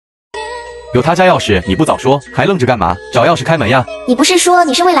有他家钥匙，你不早说，还愣着干嘛？找钥匙开门呀！你不是说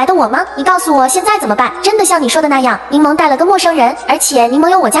你是未来的我吗？你告诉我现在怎么办？真的像你说的那样，柠檬带了个陌生人，而且柠檬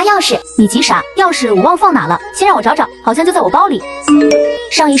有我家钥匙。你急啥？钥匙我忘放哪了？先让我找找，好像就在我包里。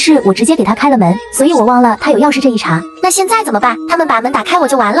上一世我直接给他开了门，所以我忘了他有钥匙这一茬。那现在怎么办？他们把门打开我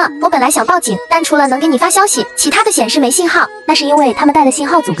就完了。我本来想报警，但除了能给你发消息，其他的显示没信号。那是因为他们带了信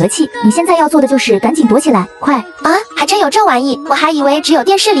号阻隔器。你现在要做的就是赶紧躲起来，快！啊，还真有这玩意，我还以为只有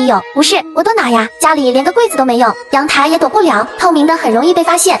电视里有。不是，我躲哪呀？家里连个柜子都没有，阳台也躲不了，透明的很容易被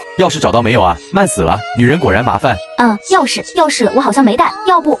发现。钥匙找到没有啊？慢死了，女人果然麻烦。钥匙我好像没带，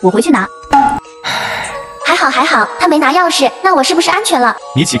要不我回去拿。还好，他没拿钥匙，那我是不是安全了？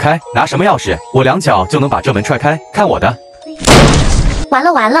你起开，拿什么钥匙？我2脚就能把这门踹开，看我的！完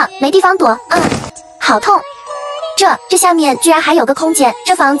了，没地方躲，好痛！这下面居然还有个空间，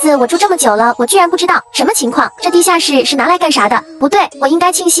这房子我住这么久了，我居然不知道什么情况。这地下室是拿来干啥的？不对，我应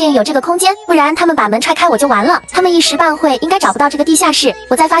该庆幸有这个空间，不然他们把门踹开我就完了。他们一时半会应该找不到这个地下室，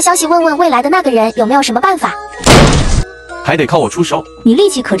我再发消息问问未来的那个人有没有什么办法。还得靠我出手。你力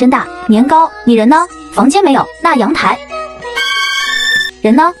气可真大，年糕，你人呢？房间没有，那阳台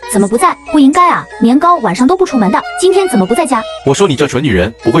人呢？怎么不在？不应该啊，年糕晚上都不出门的，今天怎么不在家？我说你这蠢女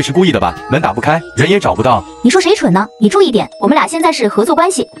人，不会是故意的吧？门打不开，人也找不到。你说谁蠢呢？你注意点，我们俩现在是合作关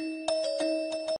系。